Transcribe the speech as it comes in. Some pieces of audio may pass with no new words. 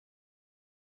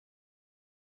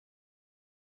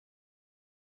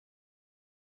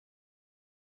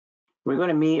We're going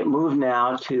to move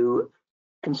now to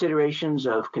considerations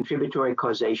of contributory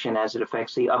causation as it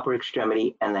affects the upper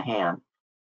extremity and the hand.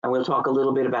 And we'll talk a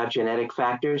little bit about genetic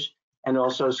factors and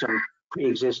also some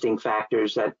pre-existing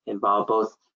factors that involve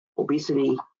both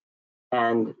obesity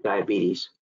and diabetes.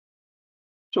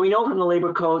 So we know from the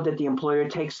labor code that the employer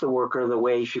takes the worker the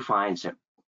way she finds him.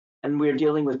 And we're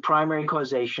dealing with primary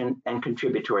causation and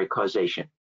contributory causation,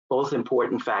 both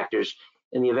important factors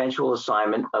in the eventual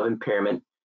assignment of impairment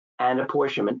and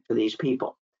apportionment for these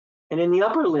people. And in the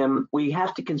upper limb, we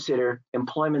have to consider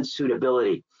employment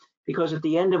suitability, because at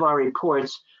the end of our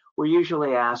reports, we're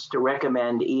usually asked to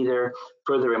recommend either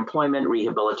further employment,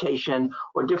 rehabilitation,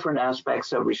 or different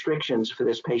aspects of restrictions for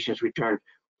this patient's return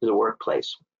to the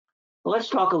workplace. Well, let's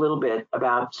talk a little bit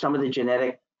about some of the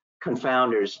genetic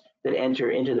confounders that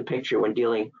enter into the picture when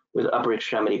dealing with upper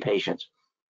extremity patients.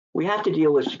 We have to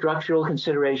deal with structural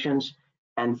considerations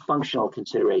and functional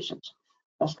considerations.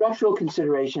 Now, structural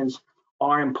considerations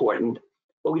are important,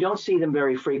 but we don't see them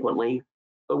very frequently.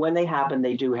 But when they happen,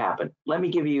 they do happen. Let me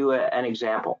give you an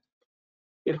example.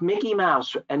 If Mickey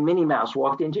Mouse and Minnie Mouse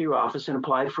walked into your office and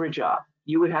applied for a job,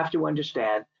 you would have to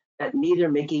understand that neither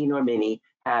Mickey nor Minnie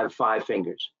have 5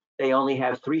 fingers. They only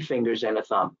have 3 fingers and a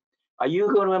thumb. Are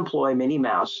you going to employ Minnie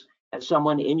Mouse as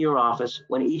someone in your office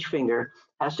when each finger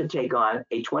has to take on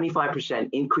a 25%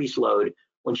 increased load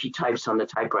when she types on the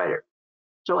typewriter?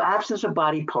 So absence of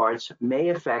body parts may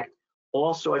affect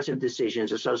all sorts of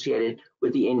decisions associated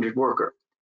with the injured worker.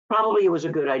 Probably it was a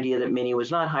good idea that Minnie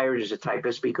was not hired as a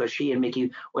typist because she and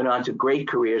Mickey went on to great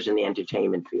careers in the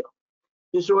entertainment field.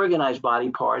 Disorganized body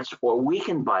parts or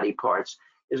weakened body parts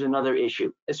is another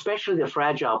issue, especially the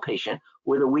fragile patient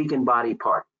with a weakened body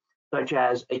part, such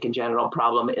as a congenital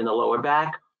problem in the lower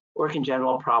back or a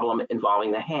congenital problem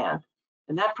involving the hand.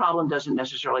 And that problem doesn't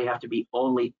necessarily have to be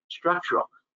only structural.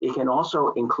 It can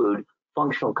also include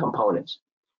functional components.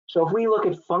 So if we look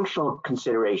at functional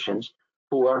considerations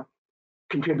for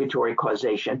contributory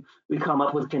causation, we come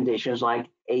up with conditions like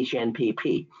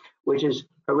HNPP, which is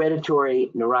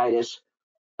hereditary neuritis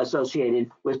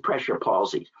associated with pressure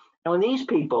palsy. Now, in these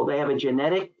people, they have a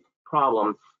genetic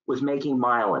problem with making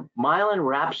myelin. Myelin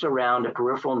wraps around a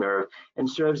peripheral nerve and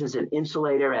serves as an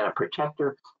insulator and a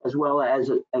protector, as well as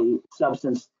a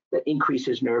substance that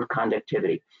increases nerve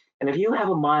conductivity. And if you have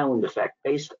a myelin defect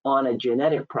based on a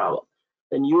genetic problem,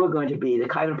 then you are going to be the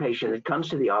kind of patient that comes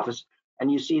to the office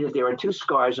and you see that there are 2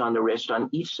 scars on the wrist on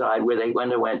each side where they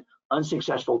underwent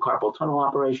unsuccessful carpal tunnel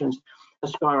operations, a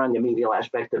scar on the medial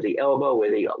aspect of the elbow where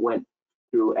they went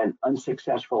through an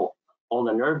unsuccessful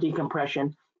ulnar nerve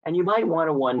decompression. And you might want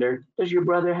to wonder, does your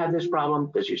brother have this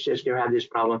problem? Does your sister have this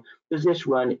problem? Does this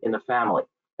run in the family?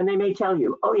 And they may tell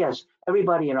you, oh yes,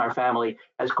 everybody in our family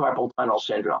has carpal tunnel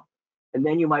syndrome. And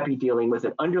then you might be dealing with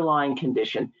an underlying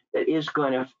condition that is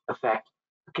going to affect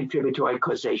contributory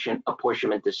causation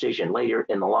apportionment decision later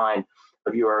in the line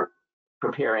of your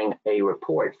preparing a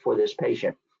report for this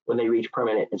patient when they reach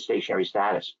permanent and stationary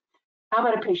status. How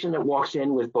about a patient that walks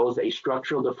in with both a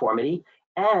structural deformity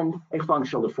and a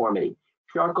functional deformity?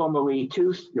 Charcot-Marie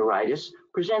tooth neuritis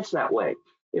presents that way.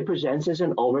 It presents as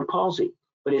an ulnar palsy,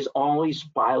 but it's always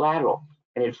bilateral,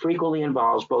 and it frequently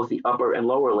involves both the upper and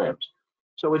lower limbs.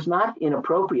 So it's not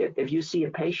inappropriate if you see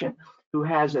a patient who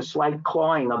has a slight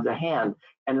clawing of the hand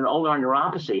and an ulnar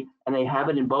neuropathy, and they have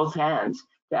it in both hands,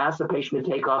 to ask the patient to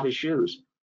take off his shoes.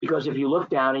 Because if you look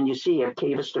down and you see a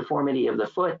cavus deformity of the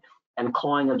foot and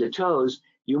clawing of the toes,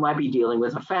 you might be dealing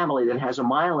with a family that has a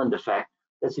myelin defect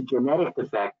that's a genetic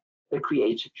defect that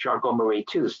creates Charcot-Marie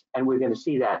tooth. And we're going to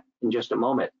see that in just a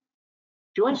moment.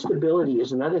 Joint stability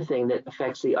is another thing that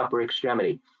affects the upper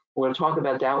extremity. We're going to talk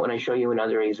about that when I show you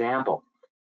another example.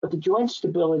 But the joint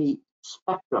stability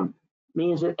spectrum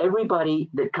means that everybody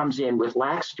that comes in with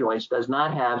lax joints does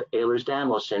not have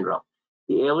Ehlers-Danlos syndrome.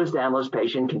 The Ehlers-Danlos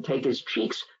patient can take his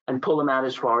cheeks and pull them out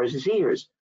as far as his ears,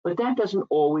 but that doesn't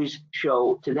always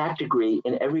show to that degree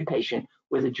in every patient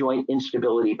with a joint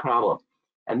instability problem.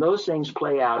 And those things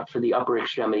play out for the upper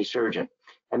extremity surgeon.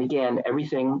 And again,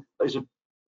 everything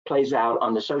plays out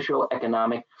on the social,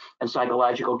 economic, and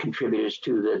psychological contributors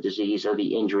to the disease or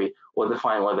the injury or the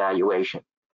final evaluation.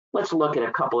 Let's look at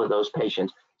a couple of those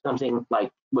patients, something like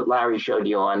what Larry showed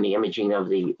you on the imaging of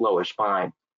the lower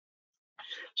spine.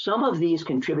 Some of these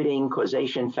contributing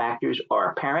causation factors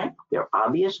are apparent, they're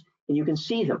obvious, and you can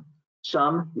see them.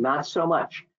 Some, not so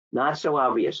much, not so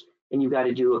obvious, and you've got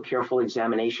to do a careful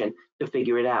examination to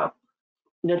figure it out.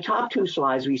 In the top 2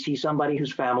 slides, we see somebody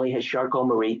whose family has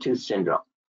Charcot-Marie tooth syndrome.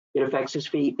 It affects his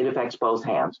feet, it affects both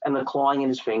hands, and the clawing in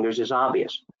his fingers is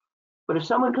obvious. But if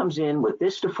someone comes in with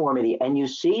this deformity and you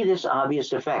see this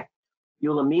obvious effect,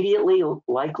 you'll immediately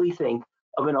likely think,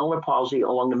 of an ulnar palsy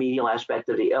along the medial aspect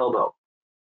of the elbow.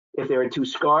 If there are two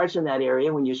scars in that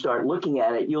area, when you start looking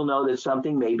at it, you'll know that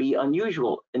something may be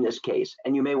unusual in this case.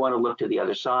 And you may want to look to the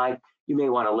other side. You may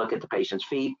want to look at the patient's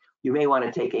feet. You may want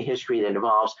to take a history that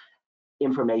involves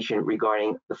information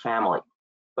regarding the family.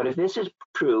 But if this is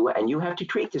true and you have to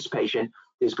treat this patient,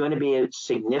 there's going to be a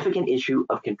significant issue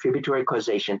of contributory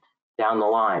causation down the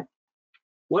line.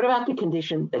 What about the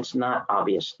condition that's not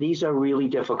obvious? These are really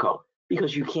difficult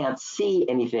because you can't see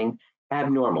anything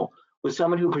abnormal. With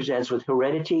someone who presents with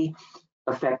heredity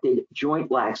affected joint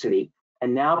laxity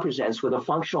and now presents with a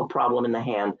functional problem in the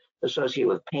hand associated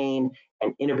with pain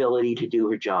and inability to do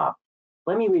her job.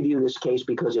 Let me review this case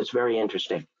because it's very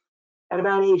interesting. At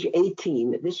about age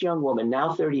 18, this young woman,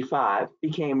 now 35,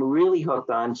 became really hooked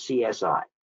on CSI,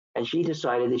 and she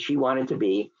decided that she wanted to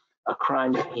be a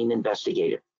crime scene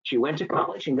investigator. She went to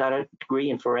college and got a degree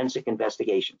in forensic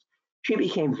investigations. She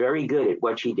became very good at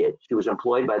what she did. She was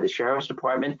employed by the sheriff's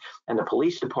department and the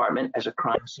police department as a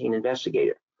crime scene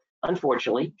investigator.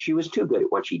 Unfortunately, she was too good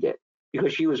at what she did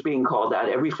because she was being called out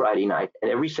every Friday night and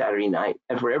every Saturday night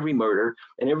and for every murder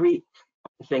and every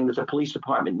thing that the police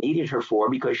department needed her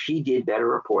for because she did better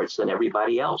reports than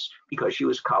everybody else because she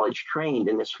was college trained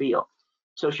in this field.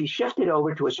 So she shifted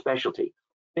over to a specialty,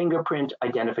 fingerprint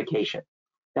identification.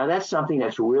 Now that's something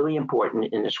that's really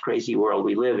important in this crazy world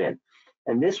we live in.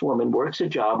 And this woman works a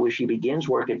job where she begins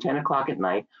work at 10 o'clock at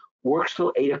night, works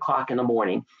till 8 o'clock in the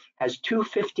morning, has two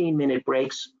 15-minute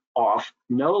breaks off,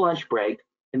 no lunch break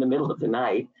in the middle of the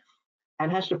night,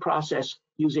 and has to process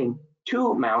using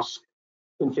two mouse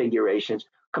configurations,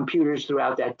 computers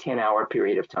throughout that 10-hour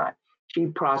period of time. She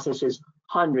processes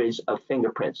hundreds of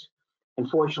fingerprints.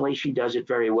 Unfortunately, she does it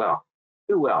very well,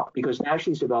 too well, because now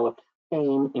she's developed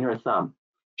pain in her thumb.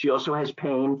 She also has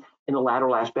pain in the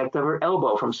lateral aspect of her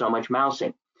elbow from so much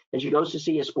mousing. And she goes to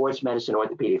see a sports medicine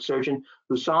orthopedic surgeon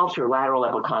who solves her lateral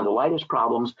epicondylitis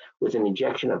problems with an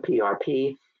injection of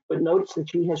PRP, but notes that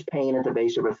she has pain at the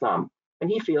base of her thumb. And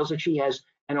he feels that she has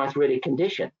an arthritic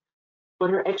condition.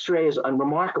 But her x-ray is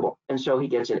unremarkable. And so he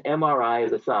gets an MRI of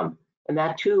the thumb. And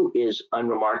that too is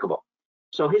unremarkable.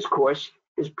 So his course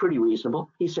is pretty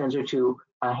reasonable. He sends her to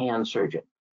a hand surgeon.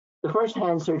 The first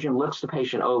hand surgeon looks the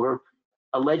patient over,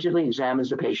 allegedly examines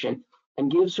the patient,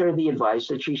 and gives her the advice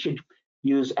that she should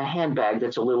use a handbag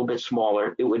that's a little bit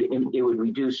smaller. It would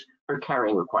reduce her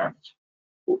carrying requirements.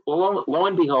 Lo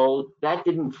and behold, that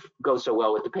didn't go so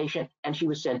well with the patient, and she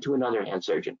was sent to another hand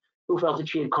surgeon who felt that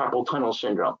she had carpal tunnel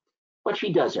syndrome. But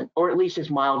she doesn't, or at least it's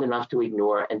mild enough to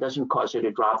ignore and doesn't cause her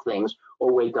to drop things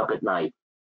or wake up at night.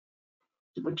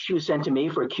 But she was sent to me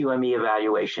for a QME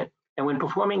evaluation. And when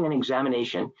performing an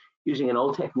examination using an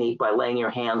old technique by laying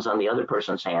your hands on the other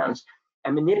person's hands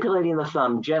and manipulating the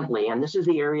thumb gently, and this is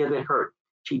the area that hurt,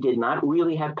 she did not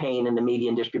really have pain in the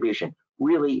median distribution,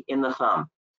 really in the thumb.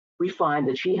 We find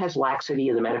that she has laxity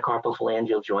of the metacarpal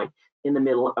phalangeal joint in the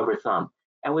middle of her thumb.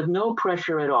 And with no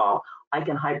pressure at all, I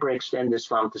can hyperextend this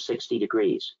thumb to 60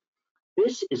 degrees.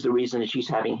 This is the reason that she's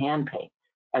having hand pain.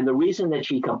 And the reason that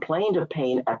she complained of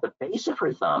pain at the base of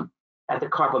her thumb, at the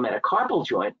carpometacarpal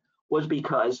joint, was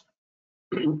because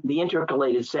the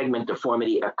intercalated segment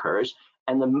deformity occurs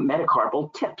and the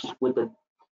metacarpal tips with the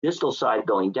distal side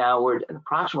going downward and the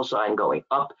proximal side going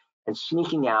up and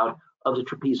sneaking out of the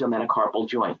trapeziometacarpal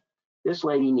joint. This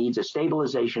lady needs a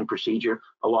stabilization procedure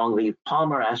along the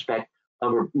palmar aspect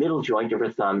of her middle joint of her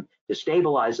thumb to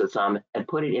stabilize the thumb and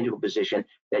put it into a position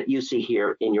that you see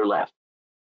here in your left.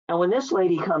 And when this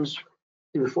lady comes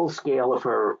to the full scale of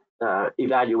her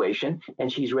evaluation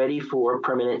and she's ready for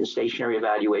permanent and stationary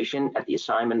evaluation at the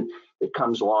assignment that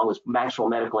comes along with maximal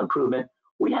medical improvement,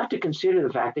 we have to consider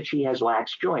the fact that she has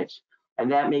lax joints.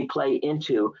 And that may play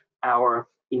into our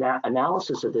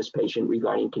analysis of this patient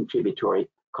regarding contributory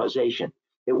causation.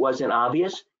 It wasn't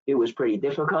obvious. It was pretty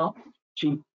difficult.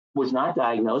 She was not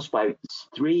diagnosed by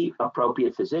 3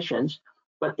 appropriate physicians.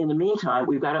 But in the meantime,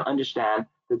 we've got to understand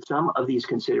that some of these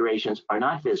considerations are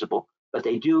not visible, but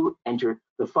they do enter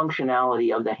the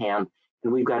functionality of the hand.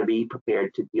 And we've got to be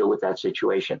prepared to deal with that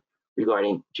situation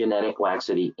regarding genetic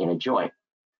laxity in a joint.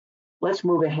 Let's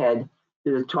move ahead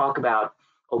to talk about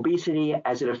obesity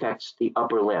as it affects the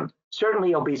upper limb.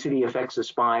 Certainly obesity affects the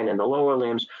spine and the lower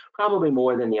limbs, probably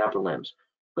more than the upper limbs.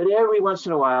 But every once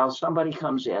in a while, somebody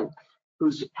comes in who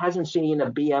hasn't seen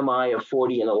a BMI of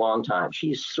 40 in a long time.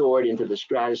 She's soared into the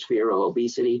stratosphere of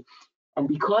obesity. And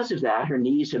because of that, her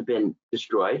knees have been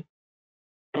destroyed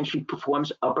and she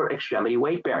performs upper extremity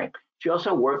weight bearing. She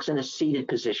also works in a seated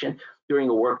position during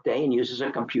a work day and uses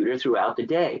a computer throughout the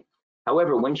day.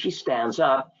 However, when she stands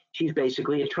up, she's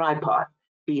basically a tripod.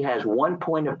 She has one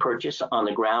point of purchase on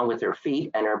the ground with her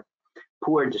feet and her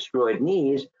poor destroyed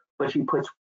knees, but she puts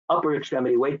upper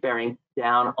extremity weight bearing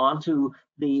down onto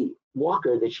the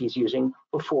walker that she's using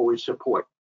for forward support.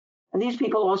 And these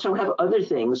people also have other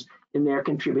things in their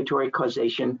contributory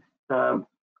causation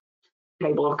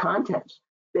table of contents.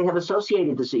 They have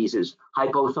associated diseases,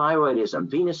 hypothyroidism,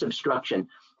 venous obstruction,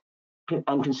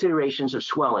 and considerations of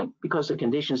swelling, because the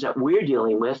conditions that we're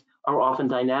dealing with are often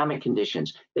dynamic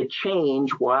conditions that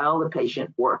change while the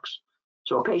patient works.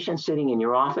 So a patient sitting in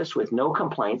your office with no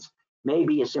complaints may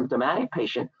be a symptomatic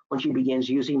patient when she begins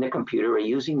using the computer or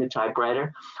using the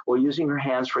typewriter or using her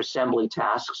hands for assembly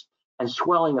tasks, and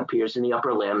swelling appears in the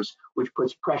upper limbs, which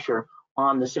puts pressure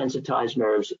on the sensitized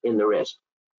nerves in the wrist.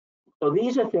 So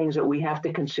these are things that we have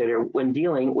to consider when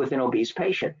dealing with an obese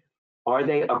patient. Are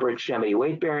they upper extremity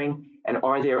weight bearing? And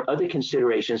are there other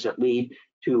considerations that lead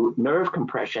to nerve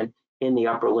compression in the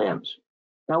upper limbs?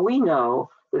 Now we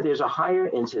know that there's a higher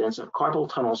incidence of carpal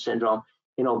tunnel syndrome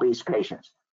in obese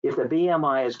patients. If the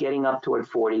BMI is getting up toward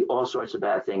 40, all sorts of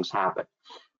bad things happen.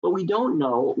 But we don't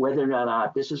know whether or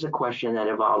not this is a question that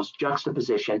involves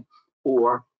juxtaposition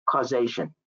or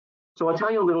causation. So I'll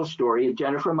tell you a little story.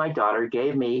 Jennifer, my daughter,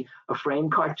 gave me a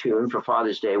framed cartoon for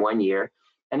Father's Day one year.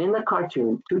 And in the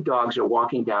cartoon, two dogs are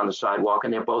walking down the sidewalk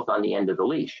and they're both on the end of the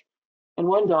leash. And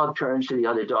one dog turns to the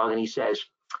other dog and he says,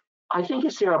 "I think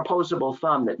it's their opposable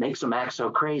thumb that makes them act so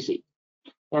crazy."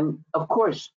 And of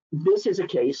course, this is a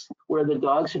case where the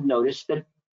dogs have noticed that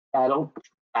adults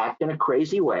act in a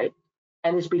crazy way,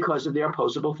 and it's because of their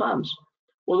opposable thumbs.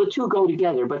 Well, the two go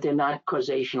together, but they're not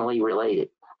causationally related.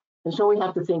 And so we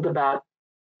have to think about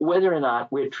whether or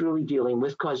not we're truly dealing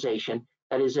with causation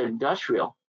that is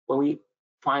industrial when we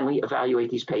finally evaluate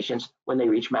these patients when they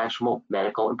reach maximal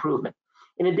medical improvement.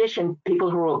 In addition, people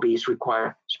who are obese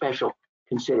require special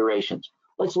considerations.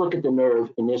 Let's look at the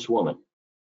nerve in this woman.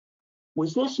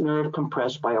 Was this nerve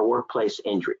compressed by a workplace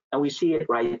injury? And we see it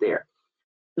right there.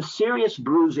 The serious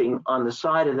bruising on the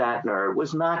side of that nerve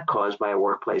was not caused by a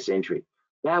workplace injury.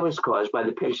 That was caused by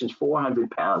the patient's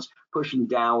 400 pounds pushing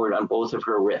downward on both of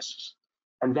her wrists.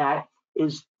 And that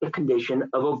is the condition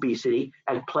of obesity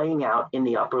as playing out in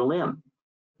the upper limb.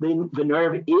 The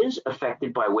nerve is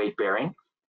affected by weight bearing.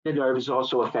 The nerve is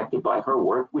also affected by her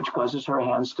work, which causes her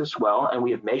hands to swell. And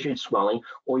we have measured swelling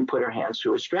when we put her hands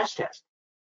through a stress test.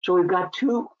 So we've got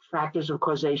two factors of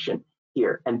causation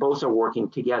here, and both are working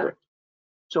together.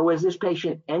 So as this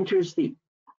patient enters the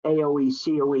AOE,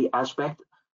 COE aspect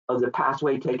of the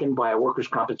pathway taken by a workers'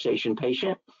 compensation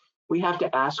patient, we have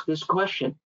to ask this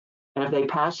question. And if they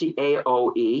pass the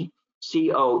AOE,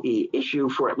 COE issue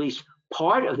for at least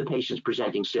part of the patient's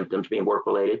presenting symptoms being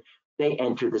work-related, they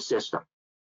enter the system.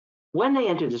 When they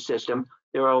enter the system,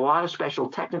 there are a lot of special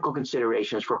technical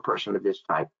considerations for a person of this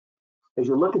type. As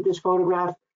you look at this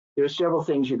photograph, there are several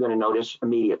things you're going to notice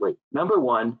immediately. Number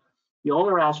one, the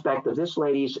ulnar aspect of this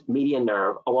lady's median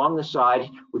nerve along the side,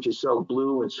 which is so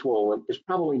blue and swollen, is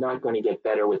probably not going to get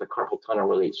better with a carpal tunnel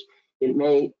release. It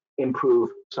may improve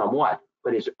somewhat,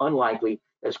 but it's unlikely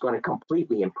that it's going to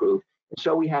completely improve. And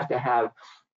so we have to have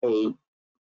a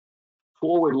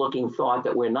forward-looking thought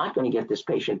that we're not going to get this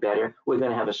patient better. We're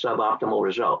going to have a suboptimal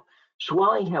result.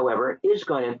 Swelling, however, is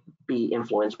going to be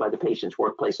influenced by the patient's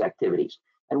workplace activities.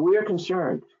 And we are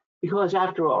concerned because,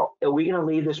 after all, are we going to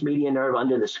leave this median nerve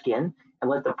under the skin and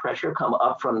let the pressure come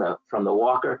up from the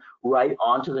walker right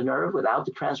onto the nerve without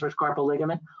the transverse carpal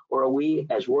ligament? Or are we,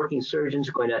 as working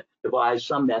surgeons, going to devise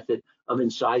some method of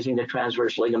incising the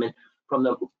transverse ligament from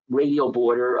the radial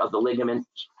border of the ligament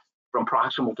from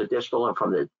proximal to distal and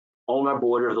from the ulnar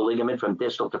border of the ligament from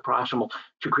distal to proximal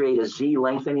to create a Z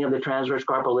lengthening of the transverse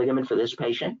carpal ligament for this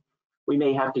patient? We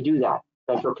may have to do that.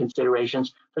 Special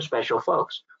considerations for special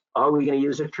folks. Are we going to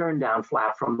use a turn down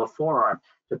flap from the forearm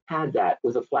to pad that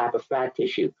with a flap of fat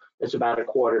tissue that's about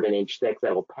 1/4 of an inch thick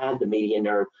that will pad the median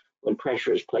nerve when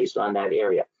pressure is placed on that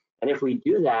area? And if we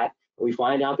do that, we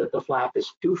find out that the flap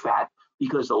is too fat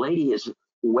because the lady is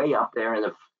way up there in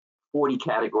the 40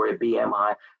 category of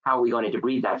BMI, how are we going to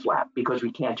debride that flap? Because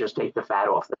we can't just take the fat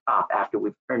off the top after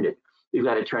we've turned it. We've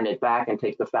got to turn it back and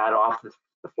take the fat off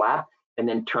the flap and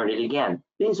then turn it again.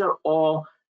 These are all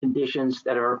conditions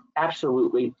that are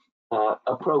absolutely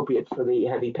appropriate for the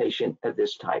heavy patient of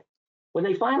this type. When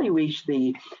they finally reach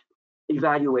the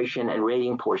evaluation and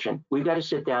rating portion, we've got to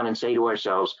sit down and say to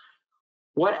ourselves,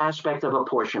 what aspect of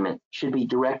apportionment should be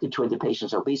directed toward the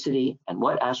patient's obesity and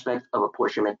what aspect of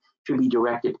apportionment should be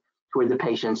directed toward the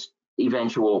patient's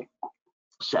eventual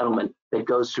settlement that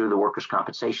goes through the workers'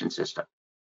 compensation system.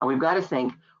 And we've got to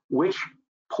think which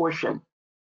portion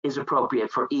is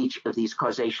appropriate for each of these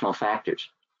causational factors.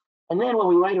 And then when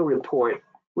we write a report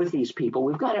with these people,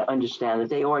 we've got to understand that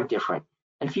they are different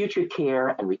And future care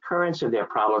and recurrence of their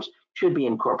problems should be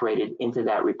incorporated into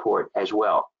that report as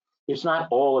well. It's not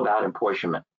all about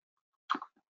apportionment.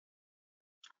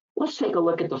 Let's take a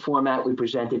look at the format we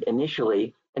presented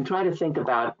initially and try to think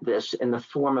about this in the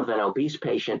form of an obese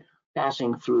patient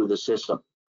passing through the system.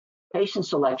 Patient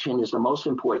selection is the most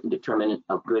important determinant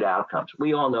of good outcomes.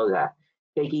 We all know that.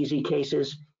 Take easy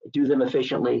cases, do them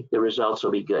efficiently, the results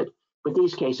will be good. But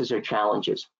these cases are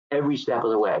challenges every step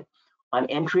of the way. On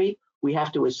entry, we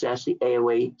have to assess the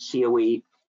AOA COE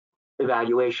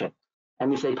evaluation.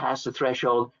 And if they pass the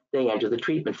threshold, they enter the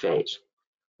treatment phase.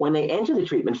 When they enter the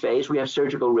treatment phase, we have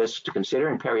surgical risks to consider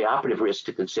and perioperative risks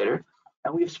to consider.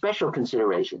 And we have special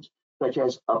considerations, such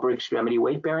as upper extremity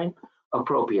weight bearing,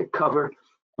 appropriate cover,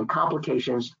 and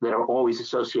complications that are always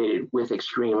associated with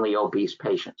extremely obese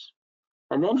patients.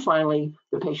 And then finally,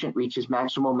 the patient reaches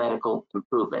maximal medical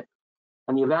improvement.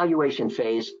 And the evaluation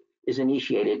phase is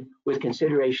initiated with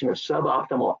consideration of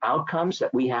suboptimal outcomes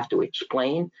that we have to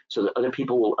explain so that other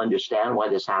people will understand why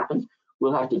this happened.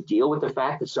 We'll have to deal with the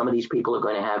fact that some of these people are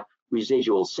going to have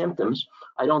residual symptoms.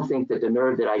 I don't think that the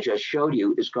nerve that I just showed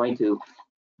you is going to,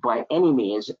 by any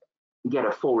means, get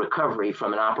a full recovery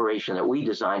from an operation that we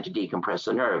designed to decompress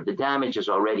the nerve. The damage is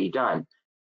already done.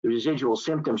 The residual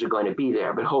symptoms are going to be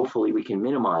there, but hopefully we can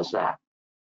minimize that.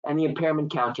 And the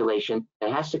impairment calculation,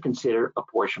 it has to consider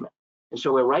apportionment. And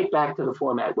so we're right back to the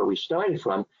format where we started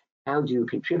from. How do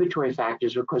contributory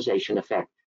factors or causation affect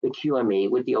the QME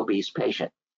with the obese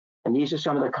patient? And these are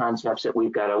some of the concepts that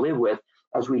we've got to live with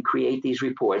as we create these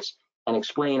reports and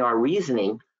explain our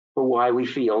reasoning for why we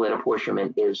feel that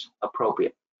apportionment is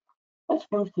appropriate. Let's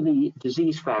move to the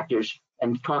disease factors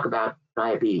and talk about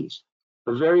diabetes,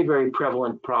 a very, very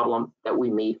prevalent problem that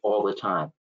we meet all the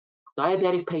time.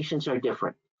 Diabetic patients are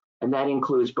different, and that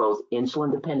includes both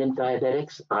insulin-dependent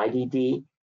diabetics, IDD,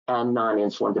 and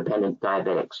non-insulin dependent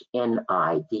diabetics,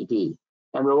 NIDD.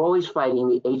 And we're always fighting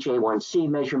the HA1C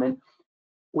measurement,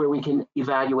 where we can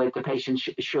evaluate the patient's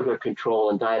sugar control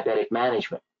and diabetic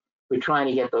management. We're trying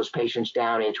to get those patients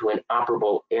down into an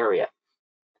operable area.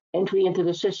 Entry into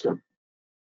the system.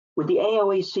 With the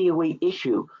AOA-COE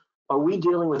issue, are we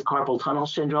dealing with carpal tunnel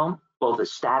syndrome, both a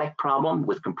static problem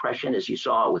with compression, as you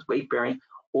saw with weight bearing,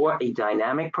 or a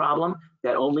dynamic problem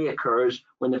that only occurs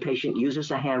when the patient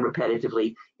uses a hand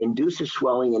repetitively, induces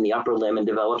swelling in the upper limb, and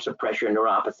develops a pressure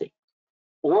neuropathy?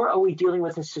 Or are we dealing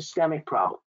with a systemic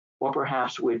problem? Or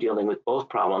perhaps we're dealing with both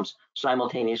problems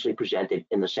simultaneously presented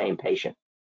in the same patient.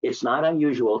 It's not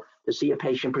unusual to see a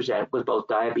patient present with both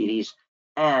diabetes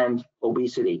and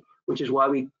obesity, which is why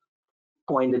we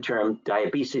coined the term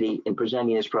diabesity in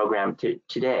presenting this program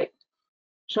today.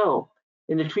 So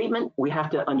in the treatment, we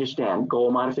have to understand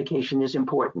goal modification is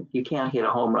important. You can't hit a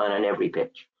home run on every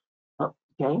pitch.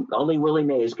 Okay, only Willie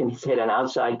Mays can hit an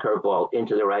outside curveball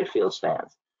into the right field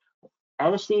stands.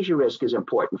 Anesthesia risk is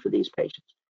important for these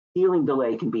patients. Healing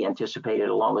delay can be anticipated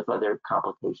along with other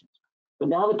complications. But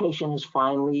now the patient has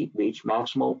finally reached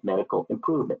maximal medical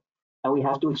improvement. And we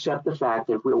have to accept the fact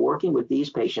that if we're working with these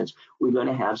patients, we're going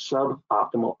to have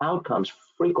suboptimal outcomes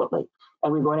frequently,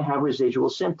 and we're going to have residual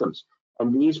symptoms.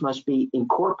 And these must be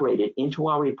incorporated into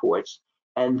our reports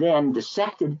and then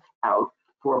dissected out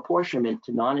for apportionment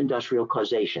to non-industrial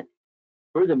causation.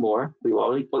 Furthermore, we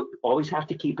always have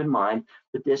to keep in mind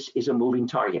that this is a moving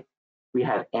target. We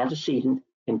have antecedent,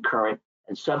 concurrent,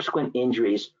 and subsequent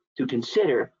injuries to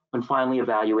consider when finally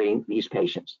evaluating these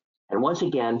patients. And once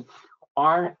again,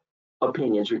 our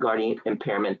opinions regarding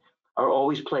impairment are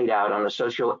always played out on a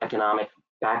socioeconomic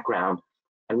background,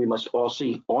 and we must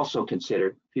also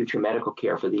consider future medical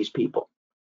care for these people.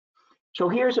 So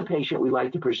here's a patient we'd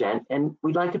like to present, and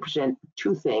we'd like to present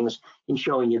two things in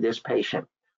showing you this patient.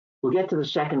 We'll get to the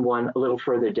second one a little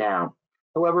further down.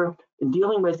 However, in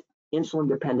dealing with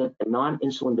insulin-dependent and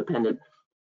non-insulin dependent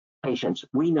patients,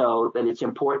 we know that it's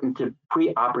important to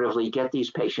preoperatively get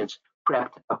these patients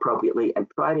prepped appropriately and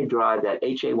try to drive that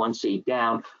HA1C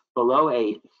down below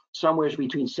 8. Somewhere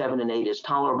between 7 and 8 is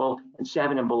tolerable, and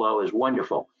 7 and below is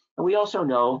wonderful. And we also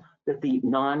know that the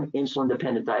non-insulin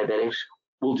dependent diabetics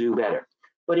will do better.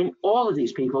 But in all of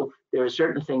these people, there are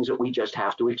certain things that we just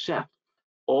have to accept.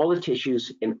 All the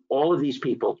tissues in all of these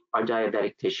people are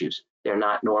diabetic tissues. They're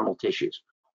not normal tissues.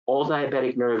 All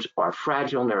diabetic nerves are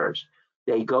fragile nerves.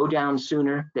 They go down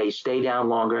sooner, they stay down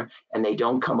longer, and they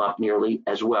don't come up nearly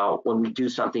as well when we do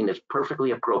something that's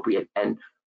perfectly appropriate and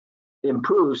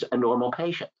improves a normal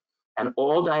patient. And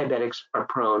all diabetics are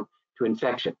prone to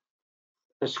infection.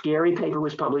 A scary paper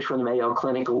was published from the Mayo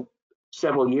Clinic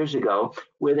several years ago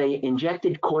where they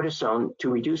injected cortisone to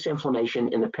reduce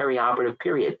inflammation in the perioperative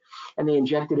period, and they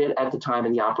injected it at the time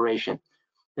of the operation.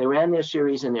 They ran their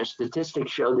series and their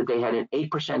statistics showed that they had an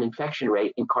 8% infection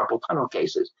rate in carpal tunnel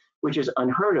cases, which is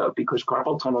unheard of because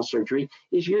carpal tunnel surgery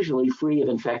is usually free of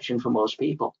infection for most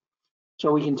people.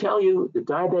 So we can tell you that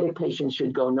diabetic patients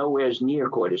should go nowhere near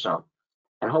cortisone.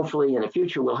 And hopefully in the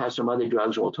future, we'll have some other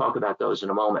drugs, and we'll talk about those in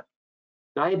a moment.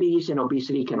 Diabetes and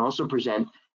obesity can also present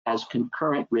as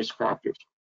concurrent risk factors.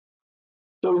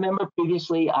 So remember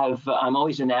previously, I'm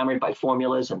always enamored by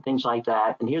formulas and things like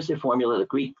that. And here's the formula the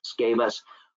Greeks gave us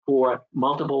for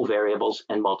multiple variables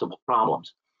and multiple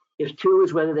problems. If 2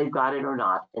 is whether they've got it or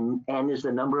not, and n is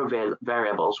the number of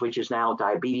variables, which is now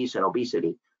diabetes and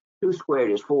obesity, 2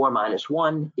 squared is 4 minus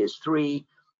 1 is 3,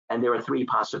 and there are 3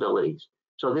 possibilities.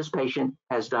 So this patient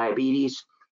has diabetes,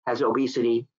 has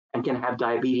obesity, and can have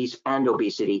diabetes and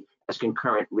obesity as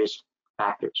concurrent risk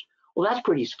factors. Well, that's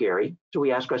pretty scary. So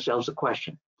we ask ourselves the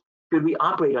question, should we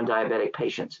operate on diabetic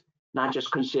patients, not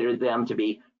just consider them to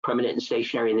be permanent and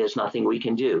stationary and there's nothing we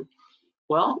can do?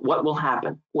 Well, what will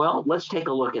happen? Well, let's take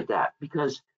a look at that,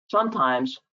 because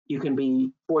sometimes you can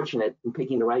be fortunate in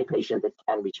picking the right patient that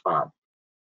can respond.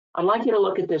 I'd like you to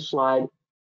look at this slide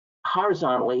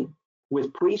horizontally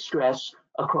with pre-stress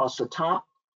across the top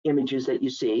images that you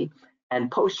see and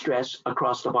post-stress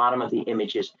across the bottom of the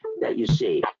images that you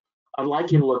see. I'd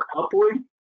like you to look upward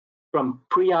from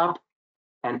pre-op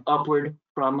and upward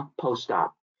from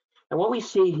post-op. And what we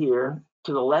see here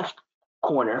to the left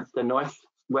corner, the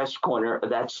northwest corner of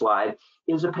that slide,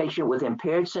 is a patient with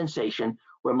impaired sensation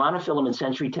where monofilament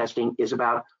sensory testing is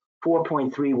about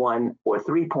 4.31 or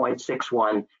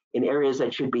 3.61 in areas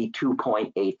that should be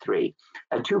 2.83.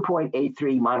 A 2.83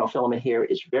 monofilament here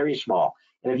is very small.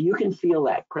 And if you can feel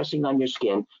that pressing on your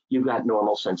skin, you've got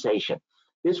normal sensation.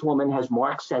 This woman has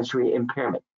marked sensory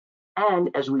impairment. And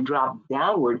as we drop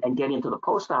downward and get into the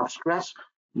post-op stress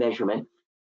measurement,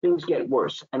 things get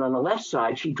worse. And on the left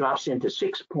side, she drops into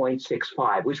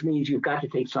 6.65, which means you've got to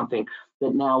take something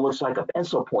that now looks like a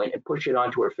pencil point and push it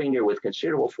onto her finger with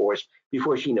considerable force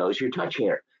before she knows you're touching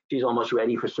her. She's almost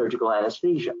ready for surgical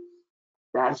anesthesia.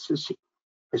 That's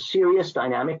a serious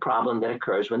dynamic problem that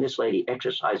occurs when this lady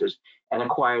exercises and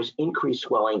acquires increased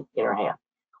swelling in her hand.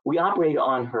 We operate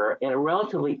on her in a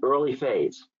relatively early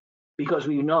phase because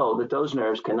we know that those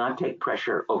nerves cannot take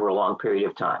pressure over a long period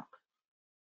of time.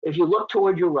 If you look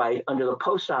toward your right under the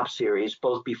post-op series,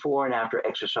 both before and after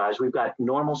exercise, we've got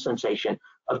normal sensation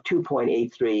of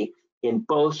 2.83 in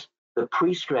both the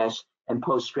pre-stress and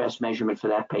post-stress measurement for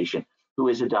that patient who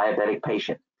is a diabetic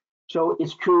patient. So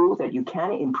it's true that you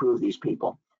can improve these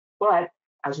people, but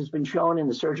as has been shown in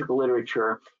the surgical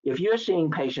literature, if you're seeing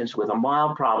patients with a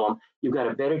mild problem, you've got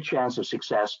a better chance of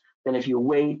success than if you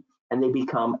wait and they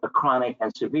become a chronic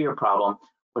and severe problem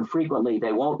when frequently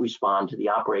they won't respond to the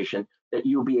operation that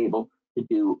you'll be able to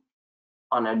do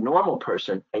on a normal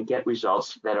person and get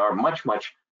results that are much,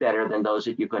 much better than those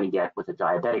that you're going to get with a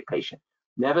diabetic patient.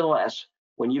 Nevertheless,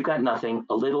 when you've got nothing,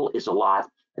 a little is a lot,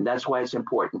 and that's why it's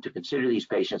important to consider these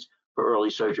patients for early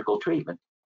surgical treatment.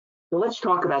 So let's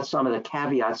talk about some of the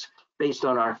caveats based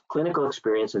on our clinical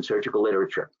experience and surgical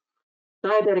literature.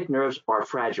 Diabetic nerves are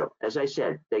fragile. As I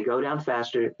said, they go down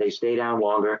faster, they stay down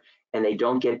longer, and they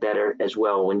don't get better as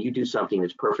well when you do something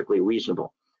that's perfectly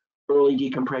reasonable. Early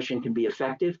decompression can be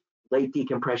effective, late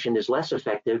decompression is less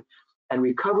effective, and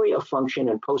recovery of function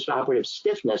and postoperative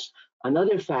stiffness,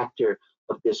 another factor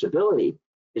of disability,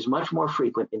 is much more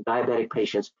frequent in diabetic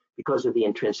patients because of the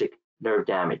intrinsic nerve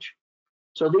damage.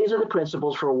 So these are the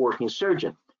principles for a working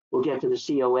surgeon. We'll get to the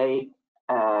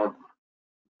COA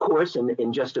course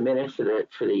in just a minute for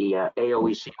the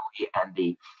AOE, COE, and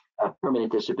the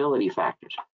permanent disability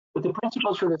factors. But the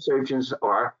principles for the surgeons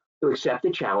are to accept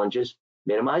the challenges,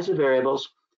 minimize the variables,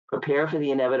 prepare for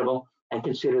the inevitable, and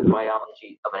consider the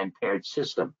biology of an impaired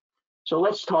system. So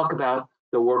let's talk about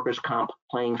the workers' comp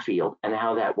playing field and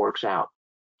how that works out.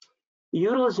 The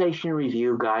utilization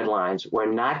review guidelines were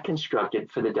not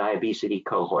constructed for the diabesity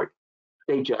cohort.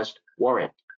 They just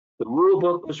weren't. The rule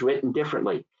book was written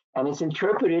differently, and it's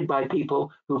interpreted by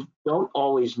people who don't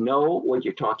always know what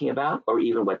you're talking about or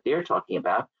even what they're talking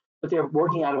about, but they're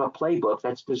working out of a playbook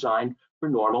that's designed for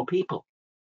normal people.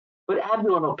 But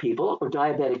abnormal people or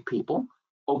diabetic people,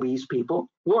 obese people,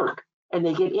 work and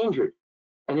they get injured.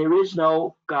 And there is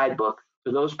no guidebook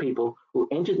for those people who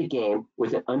enter the game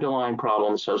with an underlying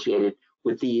problem associated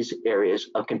with these areas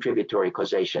of contributory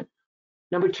causation.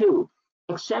 Number two,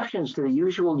 exceptions to the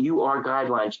usual UR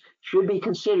guidelines should be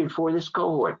considered for this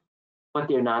cohort, but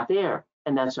they're not there,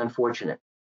 and that's unfortunate.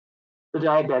 The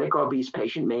diabetic or obese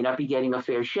patient may not be getting a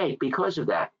fair shake because of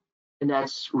that, and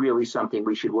that's really something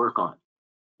we should work on.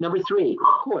 Number three,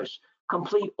 of course,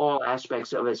 complete all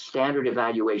aspects of a standard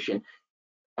evaluation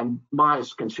and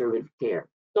modest conservative care.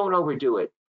 Don't overdo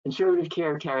it. Conservative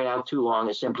care carried out too long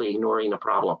is simply ignoring the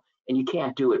problem, and you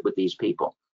can't do it with these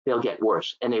people. They'll get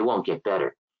worse, and they won't get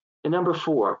better. And number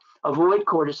 4, avoid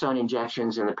cortisone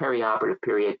injections in the perioperative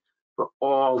period for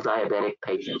all diabetic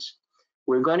patients.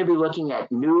 We're going to be looking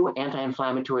at new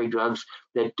anti-inflammatory drugs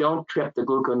that don't trip the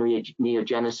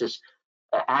gluconeogenesis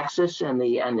axis and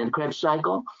the Krebs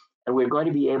cycle, and we're going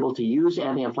to be able to use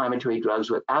anti-inflammatory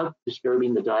drugs without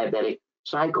disturbing the diabetic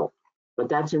cycle. But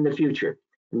that's in the future.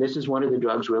 And this is one of the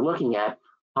drugs we're looking at,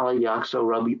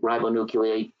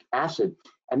 polydioxyribonucleic acid.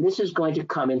 And this is going to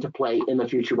come into play in the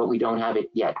future, but we don't have it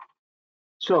yet.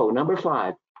 So number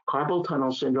 5, carpal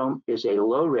tunnel syndrome is a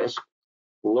low risk,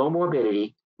 low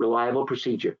morbidity, reliable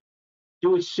procedure.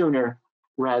 Do it sooner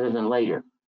rather than later.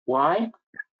 Why?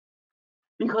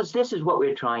 Because this is what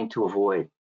we're trying to avoid,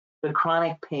 the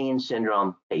chronic pain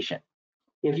syndrome patient.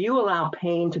 If you allow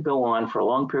pain to go on for a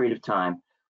long period of time,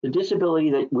 the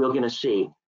disability that we're going to see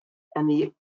and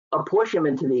the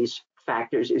apportionment to these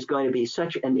factors is going to be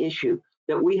such an issue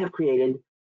that we have created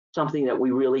something that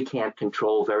we really can't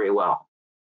control very well.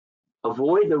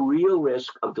 Avoid the real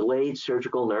risk of delayed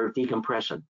surgical nerve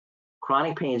decompression.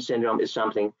 Chronic pain syndrome is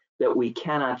something that we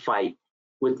cannot fight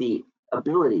with the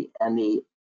ability and the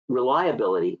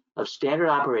reliability of standard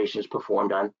operations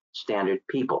performed on standard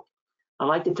people. I'd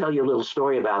like to tell you a little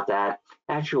story about that,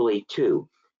 actually 2.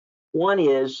 One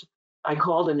is I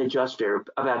called an adjuster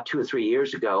about 2 or 3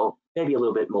 years ago, maybe a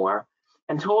little bit more,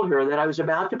 and told her that I was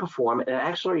about to perform an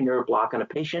axillary nerve block on a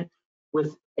patient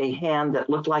with a hand that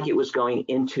looked like it was going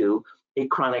into a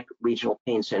chronic regional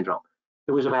pain syndrome.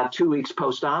 It was about 2 weeks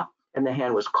post-op, and the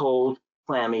hand was cold,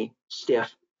 clammy,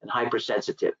 stiff, and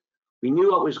hypersensitive. We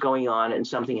knew what was going on, and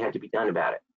something had to be done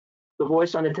about it. The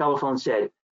voice on the telephone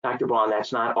said, "Dr. Braun,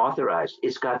 that's not authorized.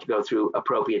 It's got to go through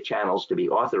appropriate channels to be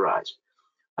authorized."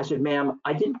 I said, "Ma'am,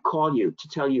 I didn't call you to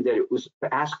tell you that it was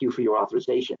to ask you for your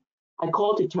authorization. I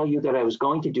called to tell you that I was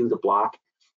going to do the block,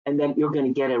 and then you're going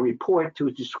to get a report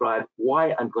to describe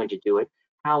why I'm going to do it,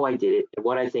 how I did it, and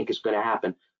what I think is going to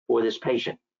happen for this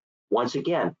patient." Once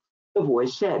again, the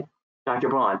voice said, "Dr.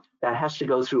 Braun, that has to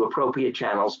go through appropriate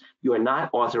channels. You are not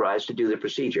authorized to do the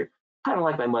procedure." Kind of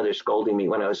like my mother scolding me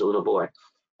when I was a little boy.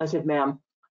 I said, "Ma'am,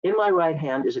 in my right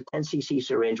hand is a 10 cc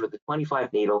syringe with a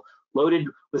 25 needle loaded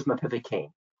with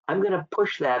mepivacaine. I'm going to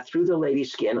push that through the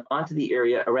lady's skin onto the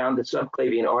area around the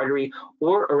subclavian artery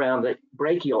or around the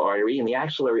brachial artery and the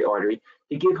axillary artery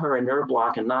to give her a nerve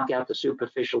block and knock out the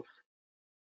superficial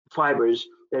fibers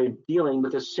that are dealing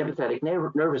with the sympathetic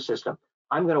nervous system.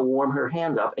 I'm going to warm her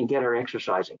hand up and get her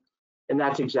exercising." And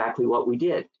that's exactly what we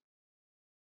did.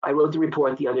 I wrote the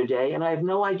report the other day, and I have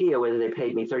no idea whether they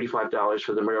paid me $35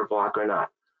 for the nerve block or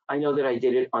not. I know that I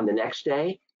did it on the next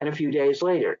day and a few days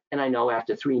later. And I know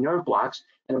after 3 nerve blocks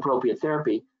and appropriate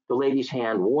therapy, the lady's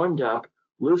hand warmed up,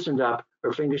 loosened up,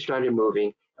 her fingers started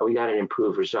moving, and we got an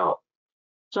improved result.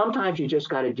 Sometimes you just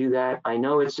got to do that. I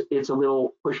know it's a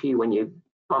little pushy when you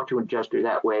talk to an adjuster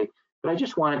that way, but I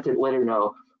just wanted to let her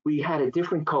know we had a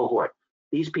different cohort.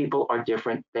 These people are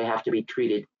different. They have to be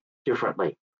treated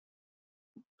differently.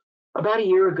 About a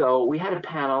year ago, we had a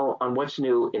panel on what's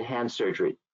new in hand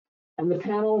surgery. And the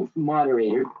panel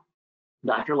moderator,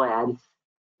 Dr. Ladd,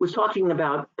 was talking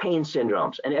about pain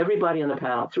syndromes. And everybody on the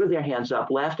panel threw their hands up,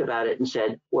 laughed about it, and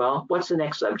said, "Well, what's the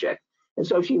next subject?" And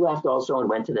so she laughed also and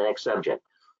went to the next subject.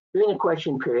 During the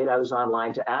question period, I was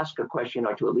online to ask a question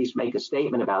or to at least make a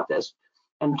statement about this,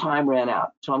 and time ran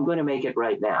out. So I'm going to make it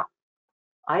right now.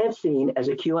 I have seen as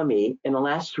a QME in the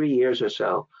last 3 years or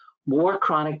so, more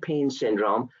chronic pain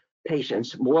syndrome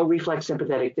patients, more reflex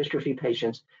sympathetic dystrophy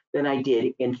patients than I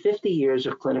did in 50 years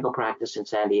of clinical practice in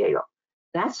San Diego.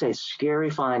 That's a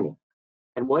scary finding.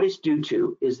 And what it's due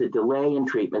to is the delay in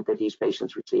treatment that these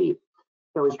patients receive.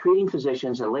 So as treating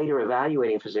physicians and later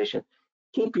evaluating physicians,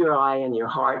 keep your eye and your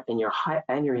heart and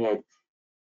your head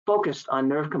focused on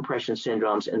nerve compression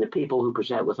syndromes and the people who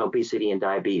present with obesity and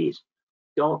diabetes.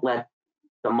 Don't let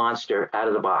the monster out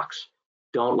of the box.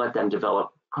 Don't let them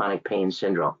develop chronic pain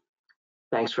syndrome.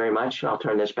 Thanks very much. I'll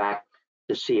turn this back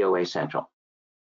to COA Central.